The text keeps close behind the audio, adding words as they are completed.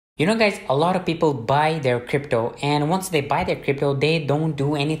You know, guys, a lot of people buy their crypto, and once they buy their crypto, they don't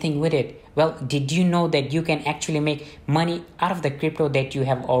do anything with it. Well, did you know that you can actually make money out of the crypto that you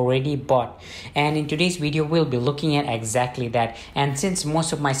have already bought? And in today's video, we'll be looking at exactly that. And since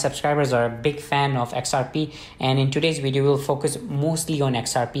most of my subscribers are a big fan of XRP, and in today's video, we'll focus mostly on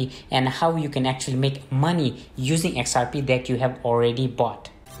XRP and how you can actually make money using XRP that you have already bought.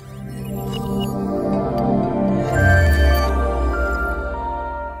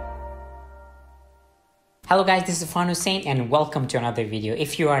 Hello guys, this is Farhan and welcome to another video.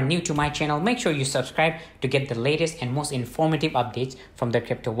 If you are new to my channel, make sure you subscribe to get the latest and most informative updates from the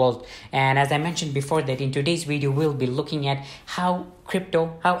crypto world. And as I mentioned before, that in today's video, we'll be looking at how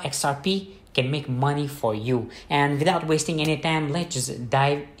XRP can make money for you. And without wasting any time, let's just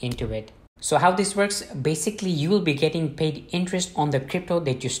dive into it. So how this works, basically you will be getting paid interest on the crypto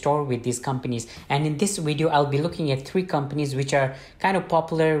that you store with these companies. And in this video, I'll be looking at 3 companies which are kind of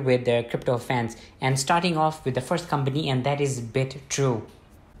popular with the crypto fans. And starting off with the first company, and that is BitTrue.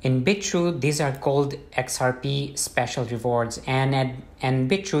 In BitTrue, these are called XRP special rewards. And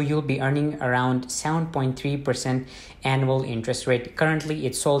BitTrue, you'll be earning around 7.3% annual interest rate. Currently,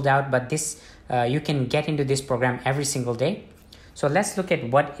 it's sold out, but this you can get into this program every single day. So let's look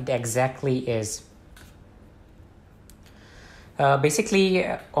at what it exactly is. Basically,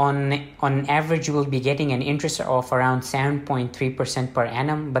 on average, you will be getting an interest of around 7.3% per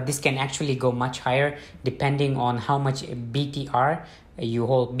annum, but this can actually go much higher depending on how much BTR you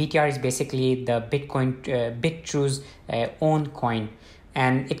hold. BTR is basically the BitTrue's own coin,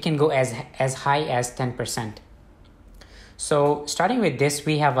 and it can go as high as 10%. So starting with this,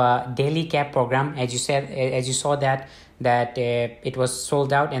 we have a daily cap program. As you saw that it was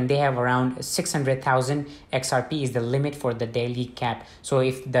sold out, and they have around 600,000 XRP is the limit for the daily cap. So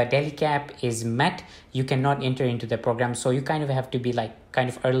if the daily cap is met, you cannot enter into the program. So you kind of have to be kind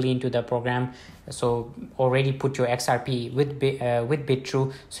of early into the program. So already put your XRP with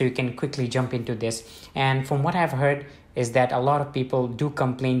BitTrue so you can quickly jump into this. And from what I've heard is that a lot of people do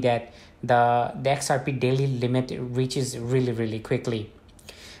complain that the XRP daily limit reaches really quickly.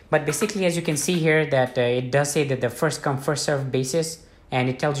 But basically, as you can see here, that it does say that the first come first serve basis, and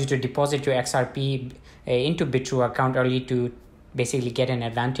it tells you to deposit your XRP into BitTrue account early to basically get an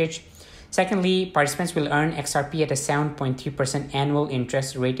advantage. Secondly, participants will earn XRP at a 7.3% annual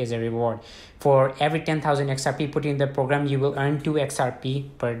interest rate as a reward. For every 10,000 XRP put in the program, you will earn 2 XRP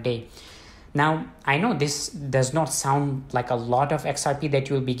per day. Now, I know this does not sound like a lot of XRP that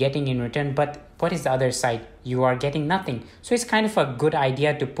you will be getting in return, but what is the other side? You are getting nothing. So it's kind of a good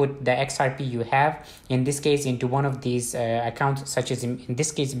idea to put the XRP you have, in this case, into one of these accounts, such as in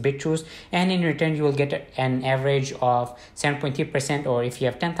this case, BitTrue's, and in return, you will get an average of 7.3%, or if you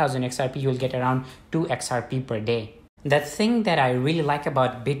have 10,000 XRP, you will get around 2 XRP per day. The thing that I really like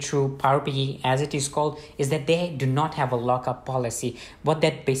about BitTrue PowerPiggy, as it is called, is that they do not have a lockup policy. What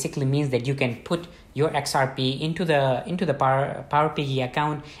that basically means that you can put your XRP into the PowerPiggy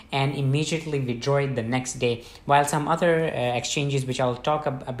account and immediately withdraw it the next day. While some other exchanges, which I'll talk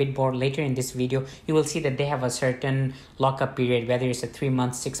a bit more later in this video, you will see that they have a certain lockup period, whether it's a 3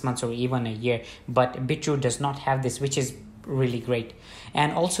 months, 6 months, or even a year. But BitTrue does not have this, which is really great.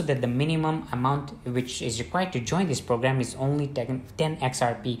 And also that the minimum amount which is required to join this program is only 10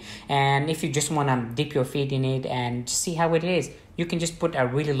 XRP. And if you just want to dip your feet in it and see how it is, you can just put a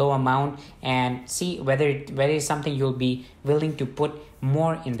really low amount and see whether it's something you'll be willing to put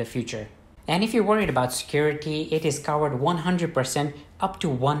more in the future. And if you're worried about security, it is covered 100% up to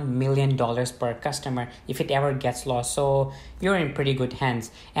 $1 million per customer if it ever gets lost. So you're in pretty good hands.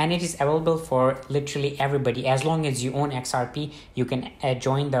 And it is available for literally everybody. As long as you own XRP, you can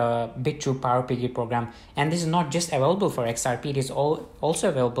join the BitTrue PowerPiggy program. And this is not just available for XRP, it is also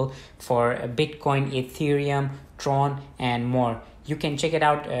available for Bitcoin, Ethereum, Tron, and more. You can check it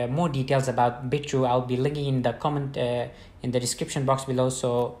out, more details about BitTrue. I'll be linking in the comment in the description box below,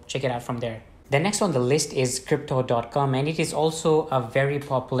 so check it out from there. The next on the list is Crypto.com, and it is also a very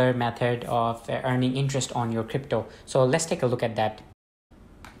popular method of earning interest on your crypto. So let's take a look at that.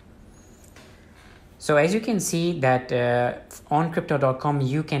 So as you can see that on Crypto.com,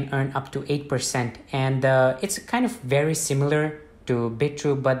 you can earn up to 8%, and it's kind of very similar to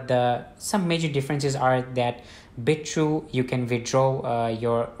BitTrue, but some major differences are that BitTrue, you can withdraw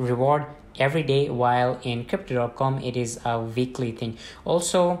your reward every day, while in Crypto.com it is a weekly thing.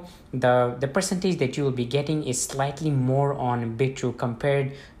 Also, the percentage that you will be getting is slightly more on BitTrue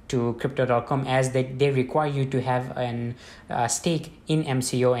compared to Crypto.com, as they require you to have a stake in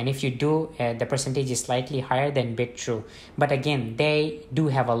MCO, and if you do, the percentage is slightly higher than BitTrue. But again, they do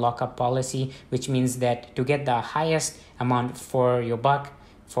have a lockup policy, which means that to get the highest amount for your buck,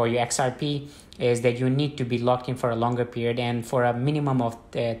 for your XRP is that you need to be locked in for a longer period, and for a minimum of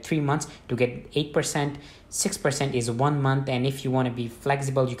 3 months to get 8%. 6% is 1 month, and if you want to be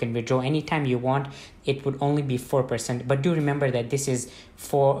flexible, you can withdraw anytime you want. It would only be 4%, but do remember that this is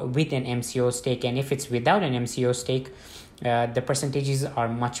for with an MCO stake, and if it's without an MCO stake, the percentages are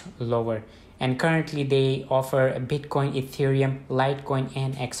much lower. And currently they offer Bitcoin, Ethereum, Litecoin,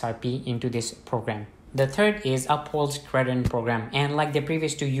 and XRP into this program. The third is Uphold's credit program, and like the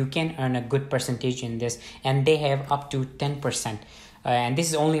previous two, you can earn a good percentage in this, and they have up to 10%. And this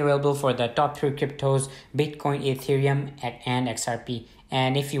is only available for the top 3 cryptos: Bitcoin, Ethereum, and XRP.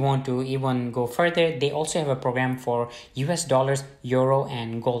 And if you want to even go further, they also have a program for US dollars, euro,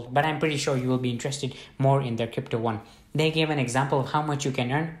 and gold. But I'm pretty sure you will be interested more in their crypto one. They gave an example of how much you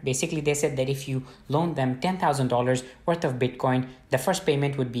can earn. Basically, they said that if you loan them $10,000 worth of Bitcoin, the first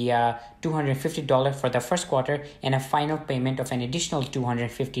payment would be $250 for the first quarter, and a final payment of an additional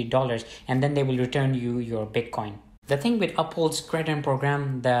 $250, and then they will return you your Bitcoin. The thing with Uphold's credit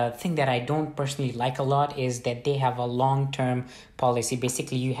program, the thing that I don't personally like a lot is that they have a long-term policy.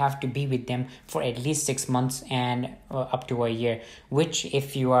 Basically, you have to be with them for at least 6 months and up to a year, which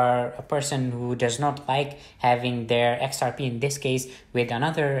if you are a person who does not like having their XRP, in this case, with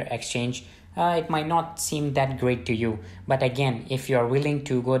another exchange, it might not seem that great to you. But again, if you are willing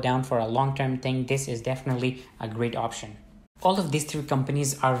to go down for a long-term thing, this is definitely a great option. All of these 3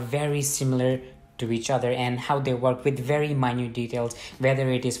 companies are very similar to each other and how they work, with very minute details, whether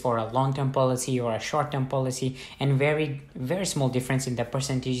it is for a long-term policy or a short-term policy, and very small difference in the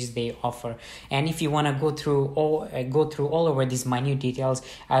percentages they offer. And if you want to go through all over these minute details,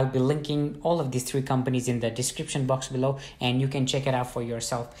 I'll be linking all of these 3 companies in the description box below, and you can check it out for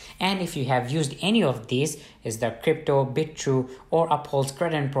yourself. And if you have used any of these, is the crypto, BitTrue, or Uphold's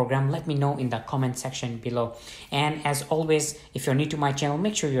credit program, let me know in the comment section below. And as always, if you're new to my channel,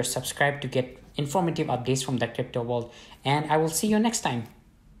 make sure you're subscribed to get informative updates from the crypto world, and I will see you next time.